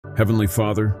Heavenly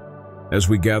Father, as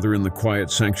we gather in the quiet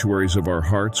sanctuaries of our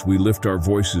hearts, we lift our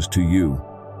voices to you,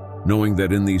 knowing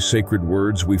that in these sacred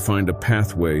words we find a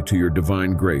pathway to your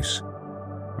divine grace.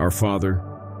 Our Father,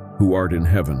 who art in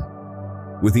heaven,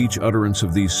 with each utterance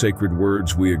of these sacred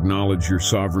words we acknowledge your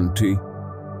sovereignty,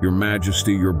 your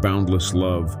majesty, your boundless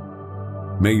love.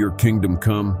 May your kingdom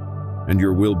come, and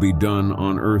your will be done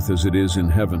on earth as it is in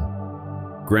heaven.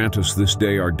 Grant us this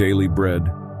day our daily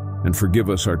bread, and forgive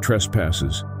us our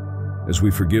trespasses, as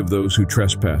we forgive those who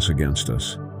trespass against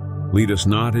us. Lead us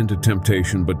not into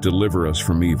temptation, but deliver us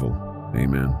from evil.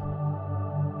 Amen.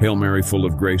 Hail Mary, full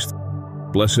of grace,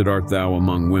 blessed art thou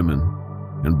among women,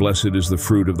 and blessed is the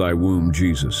fruit of thy womb,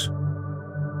 Jesus.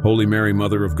 Holy Mary,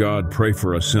 Mother of God, pray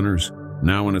for us sinners,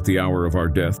 now and at the hour of our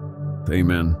death.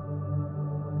 Amen.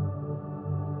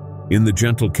 In the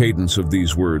gentle cadence of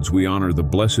these words, we honor the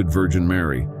Blessed Virgin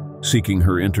Mary, seeking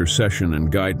her intercession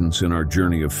and guidance in our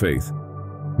journey of faith.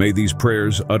 May these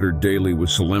prayers, uttered daily with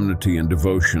solemnity and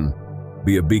devotion,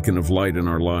 be a beacon of light in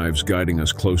our lives, guiding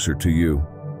us closer to you.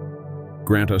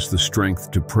 Grant us the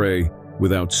strength to pray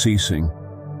without ceasing,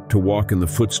 to walk in the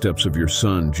footsteps of your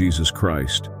Son, Jesus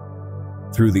Christ.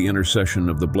 Through the intercession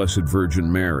of the Blessed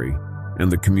Virgin Mary and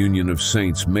the communion of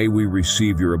saints, may we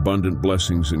receive your abundant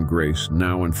blessings and grace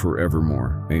now and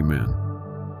forevermore. Amen.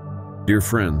 Dear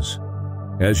friends,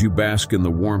 as you bask in the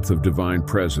warmth of divine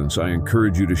presence, I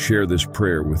encourage you to share this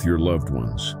prayer with your loved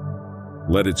ones.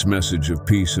 Let its message of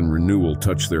peace and renewal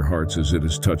touch their hearts as it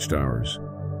has touched ours.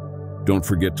 Don't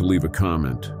forget to leave a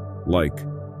comment, like,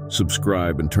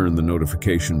 subscribe, and turn the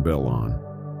notification bell on.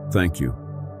 Thank you.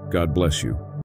 God bless you.